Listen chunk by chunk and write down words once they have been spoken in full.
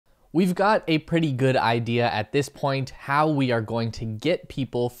We've got a pretty good idea at this point how we are going to get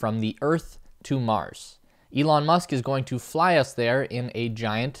people from the Earth to Mars. Elon Musk is going to fly us there in a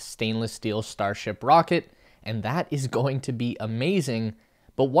giant stainless steel Starship rocket, and that is going to be amazing.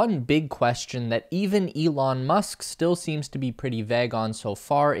 But one big question that even Elon Musk still seems to be pretty vague on so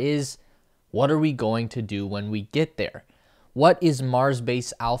far is, what are we going to do when we get there? What is Mars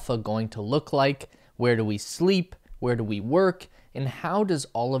Base Alpha going to look like? Where do we sleep? Where do we work? And how does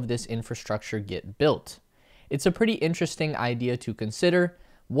all of this infrastructure get built? It's a pretty interesting idea to consider.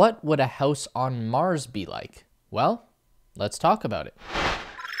 What would a house on Mars be like? Well, let's talk about it.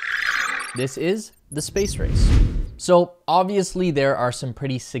 This is the space race. So obviously there are some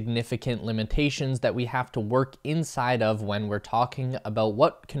pretty significant limitations that we have to work inside of when we're talking about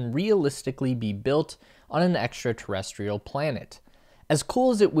what can realistically be built on an extraterrestrial planet. As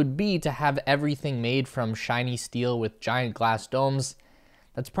cool as it would be to have everything made from shiny steel with giant glass domes,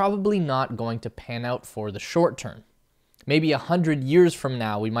 that's probably not going to pan out for the short term. Maybe 100 years from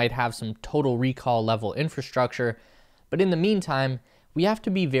now, we might have some total recall level infrastructure, but in the meantime, we have to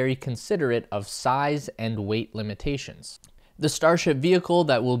be very considerate of size and weight limitations. The Starship vehicle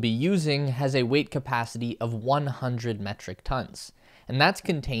that we'll be using has a weight capacity of 100 metric tons. And that's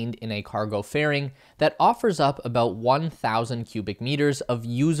contained in a cargo fairing that offers up about 1,000 cubic meters of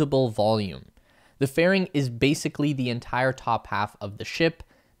usable volume. The fairing is basically the entire top half of the ship,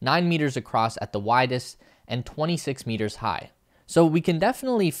 9 meters across at the widest and 26 meters high. So we can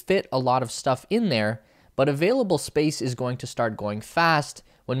definitely fit a lot of stuff in there, but available space is going to start going fast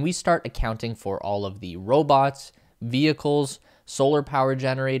when we start accounting for all of the robots, vehicles, solar power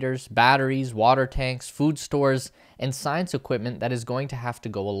generators, batteries, water tanks, food stores, and science equipment that is going to have to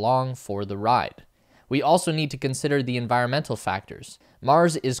go along for the ride. We also need to consider the environmental factors.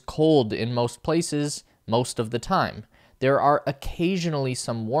 Mars is cold in most places most of the time. There are occasionally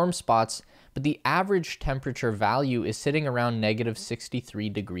some warm spots, but the average temperature value is sitting around negative 63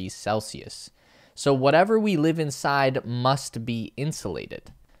 degrees Celsius. So whatever we live inside must be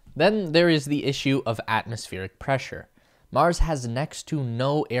insulated. Then there is the issue of atmospheric pressure. Mars has next to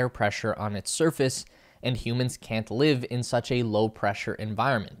no air pressure on its surface, and humans can't live in such a low pressure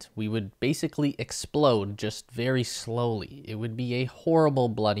environment. We would basically explode just very slowly. It would be a horrible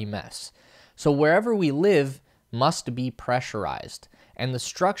bloody mess. So wherever we live must be pressurized, and the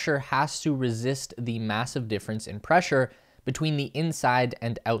structure has to resist the massive difference in pressure between the inside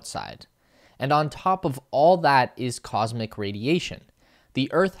and outside. And on top of all that is cosmic radiation. The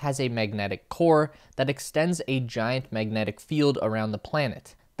Earth has a magnetic core that extends a giant magnetic field around the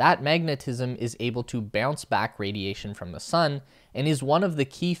planet. That magnetism is able to bounce back radiation from the sun and is one of the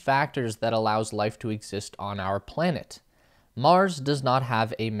key factors that allows life to exist on our planet. Mars does not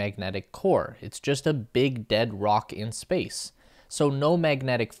have a magnetic core. It's just a big dead rock in space. So no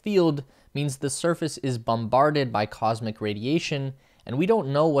magnetic field means the surface is bombarded by cosmic radiation, and we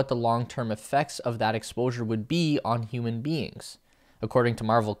don't know what the long-term effects of that exposure would be on human beings. According to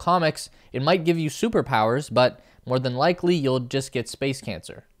Marvel Comics, it might give you superpowers, but more than likely you'll just get space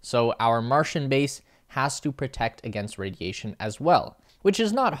cancer. So our Martian base has to protect against radiation as well, which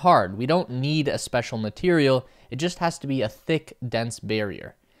is not hard. We don't need a special material. It just has to be a thick, dense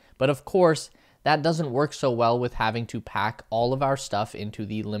barrier. But of course, that doesn't work so well with having to pack all of our stuff into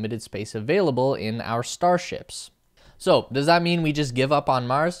the limited space available in our starships. So, does that mean we just give up on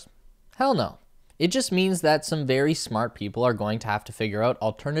Mars? Hell no. It just means that some very smart people are going to have to figure out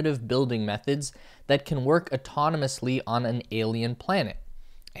alternative building methods that can work autonomously on an alien planet.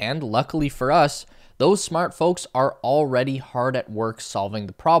 And luckily for us, those smart folks are already hard at work solving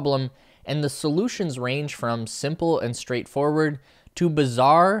the problem, and the solutions range from simple and straightforward to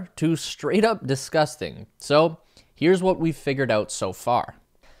bizarre to straight up disgusting. So here's what we've figured out so far.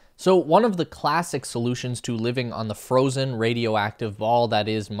 So one of the classic solutions to living on the frozen radioactive ball that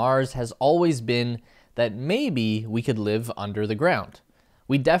is Mars has always been that maybe we could live under the ground.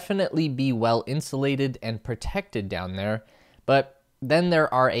 We'd definitely be well insulated and protected down there, but then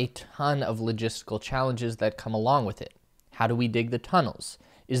there are a ton of logistical challenges that come along with it. How do we dig the tunnels?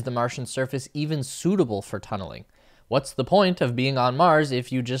 Is the Martian surface even suitable for tunneling? What's the point of being on Mars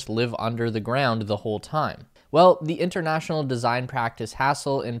if you just live under the ground the whole time? Well, the International Design Practice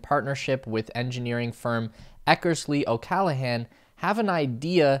Hassel, in partnership with engineering firm Eckersley O'Callaghan, have an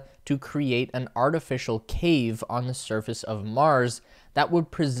idea to create an artificial cave on the surface of Mars that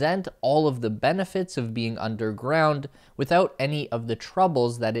would present all of the benefits of being underground without any of the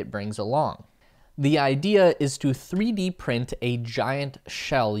troubles that it brings along. The idea is to 3D print a giant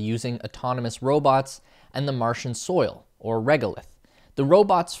shell using autonomous robots and the Martian soil, or regolith. The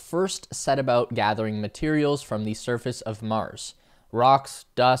robots first set about gathering materials from the surface of Mars. Rocks,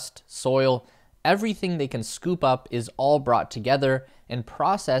 dust, soil, everything they can scoop up is all brought together and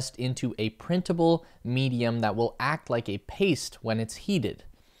processed into a printable medium that will act like a paste when it's heated,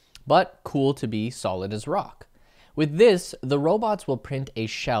 but cool to be solid as rock. With this, the robots will print a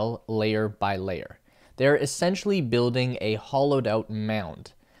shell layer by layer. They're essentially building a hollowed out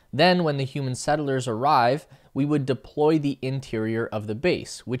mound. Then when the human settlers arrive, we would deploy the interior of the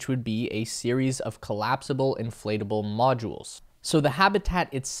base, which would be a series of collapsible inflatable modules. So the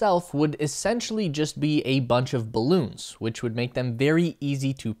habitat itself would essentially just be a bunch of balloons, which would make them very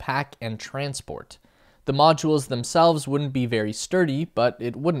easy to pack and transport. The modules themselves wouldn't be very sturdy, but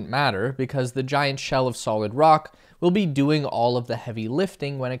it wouldn't matter because the giant shell of solid rock will be doing all of the heavy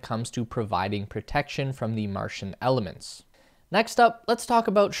lifting when it comes to providing protection from the Martian elements. Next up, let's talk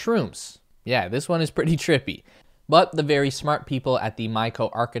about shrooms. Yeah, this one is pretty trippy. But the very smart people at the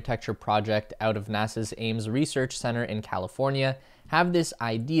Microarchitecture project out of NASA's Ames Research Center in California have this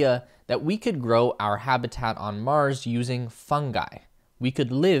idea that we could grow our habitat on Mars using fungi. We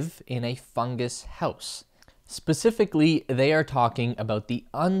could live in a fungus house. Specifically, they are talking about the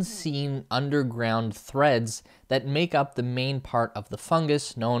unseen underground threads that make up the main part of the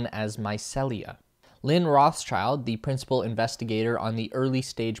fungus known as Mycelia. Lynn Rothschild, the principal investigator on the early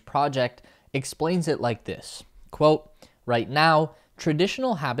stage project, explains it like this. Quote, "Right now,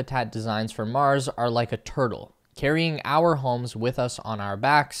 traditional habitat designs for Mars are like a turtle, carrying our homes with us on our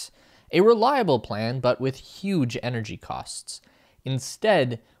backs, a reliable plan but with huge energy costs.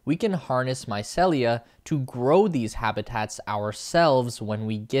 Instead, we can harness mycelia to grow these habitats ourselves when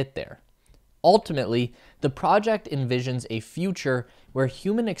we get there." Ultimately, the project envisions a future where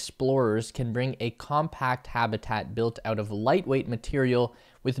human explorers can bring a compact habitat built out of lightweight material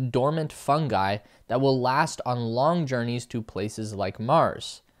with dormant fungi that will last on long journeys to places like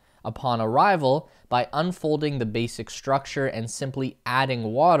Mars. Upon arrival, by unfolding the basic structure and simply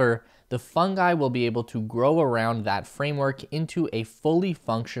adding water, the fungi will be able to grow around that framework into a fully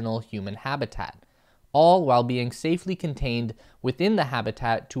functional human habitat, all while being safely contained within the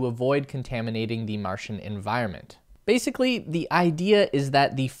habitat to avoid contaminating the Martian environment. Basically, the idea is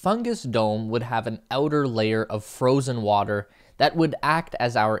that the fungus dome would have an outer layer of frozen water that would act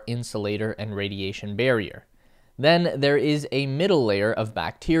as our insulator and radiation barrier. Then there is a middle layer of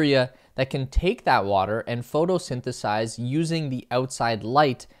bacteria that can take that water and photosynthesize using the outside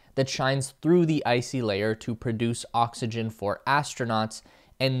light that shines through the icy layer to produce oxygen for astronauts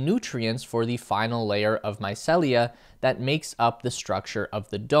and nutrients for the final layer of mycelia that makes up the structure of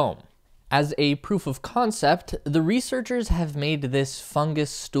the dome. As a proof of concept, the researchers have made this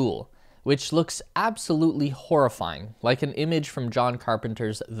fungus stool, which looks absolutely horrifying, like an image from John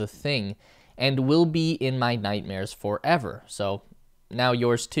Carpenter's The Thing, and will be in my nightmares forever, so now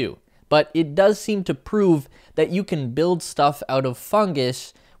yours too. But it does seem to prove that you can build stuff out of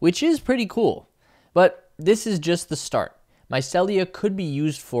fungus, which is pretty cool. But this is just the start. Mycelia could be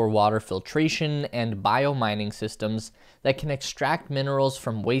used for water filtration and biomining systems that can extract minerals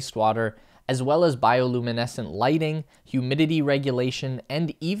from wastewater, as well as bioluminescent lighting, humidity regulation,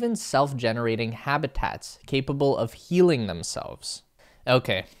 and even self-generating habitats capable of healing themselves.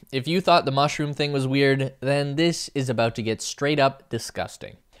 Okay, if you thought the mushroom thing was weird, then this is about to get straight up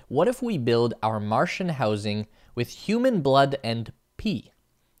disgusting. What if we build our Martian housing with human blood and pee?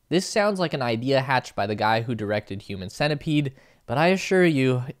 This sounds like an idea hatched by the guy who directed Human Centipede, but I assure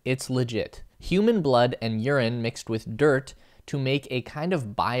you, it's legit. Human blood and urine mixed with dirt to make a kind of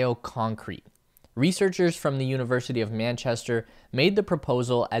bioconcrete. Researchers from the University of Manchester made the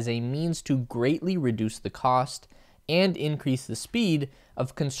proposal as a means to greatly reduce the cost and increase the speed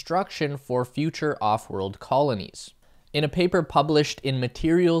of construction for future off-world colonies. In a paper published in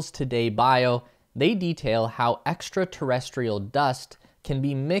Materials Today Bio, they detail how extraterrestrial dust can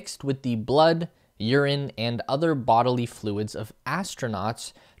be mixed with the blood, urine, and other bodily fluids of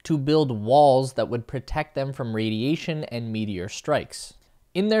astronauts to build walls that would protect them from radiation and meteor strikes.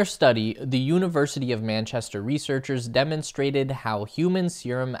 In their study, the University of Manchester researchers demonstrated how human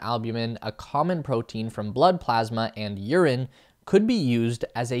serum albumin, a common protein from blood plasma and urine, could be used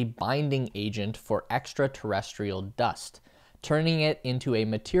as a binding agent for extraterrestrial dust, turning it into a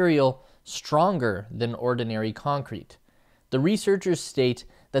material stronger than ordinary concrete. The researchers state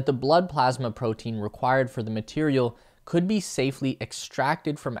that the blood plasma protein required for the material could be safely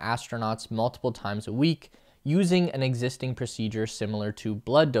extracted from astronauts multiple times a week using an existing procedure similar to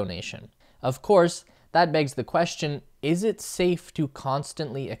blood donation. Of course, that begs the question, is it safe to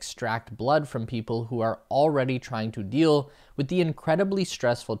constantly extract blood from people who are already trying to deal with the incredibly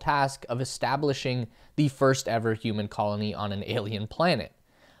stressful task of establishing the first ever human colony on an alien planet?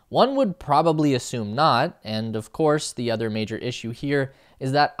 One would probably assume not, and of course, the other major issue here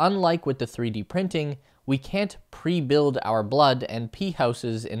is that unlike with the 3D printing, we can't pre-build our blood and pee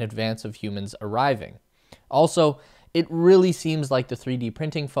houses in advance of humans arriving. Also, it really seems like the 3D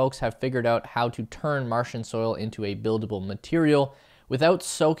printing folks have figured out how to turn Martian soil into a buildable material without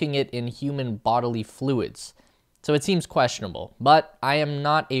soaking it in human bodily fluids. So it seems questionable, but I am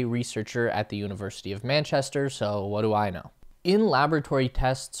not a researcher at the University of Manchester, so what do I know? In laboratory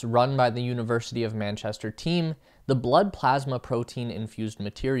tests run by the University of Manchester team, the blood plasma protein infused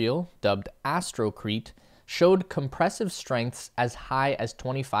material, dubbed astrocrete, showed compressive strengths as high as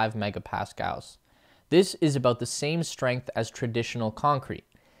 25 megapascals. This is about the same strength as traditional concrete.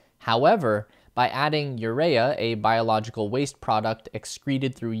 However, by adding urea, a biological waste product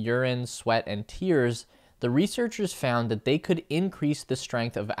excreted through urine, sweat, and tears, the researchers found that they could increase the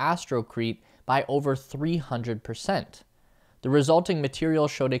strength of astrocrete by over 300%. The resulting material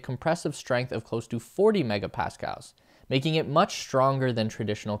showed a compressive strength of close to 40 megapascals, making it much stronger than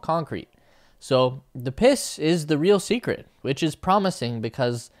traditional concrete. So the piss is the real secret, which is promising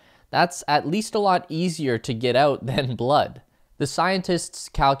because that's at least a lot easier to get out than blood. The scientists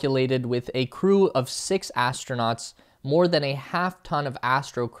calculated with a crew of 6 astronauts, more than a half-ton of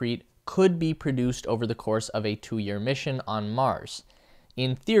astrocrete could be produced over the course of a 2-year mission on Mars.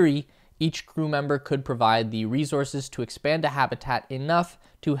 In theory, each crew member could provide the resources to expand a habitat enough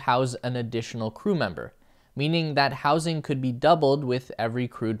to house an additional crew member, meaning that housing could be doubled with every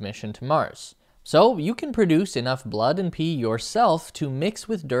crewed mission to Mars. So you can produce enough blood and pee yourself to mix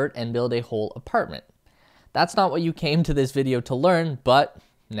with dirt and build a whole apartment. That's not what you came to this video to learn, but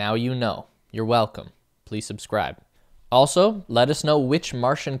now you know. You're welcome. Please subscribe. Also, let us know which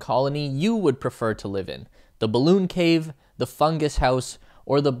Martian colony you would prefer to live in: the balloon cave, the fungus house,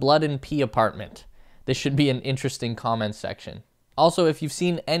 or the blood and pee apartment. This should be an interesting comment section. Also, if you've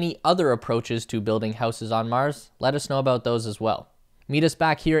seen any other approaches to building houses on Mars, let us know about those as well. Meet us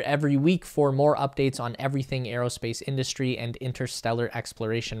back here every week for more updates on everything aerospace industry and interstellar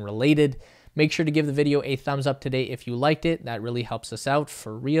exploration related. Make sure to give the video a thumbs up today if you liked it. That really helps us out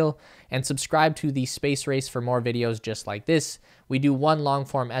for real. And subscribe to the Space Race for more videos just like this. We do one long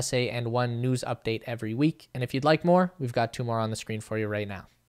form essay and one news update every week. And if you'd like more, we've got 2 more on the screen for you right now.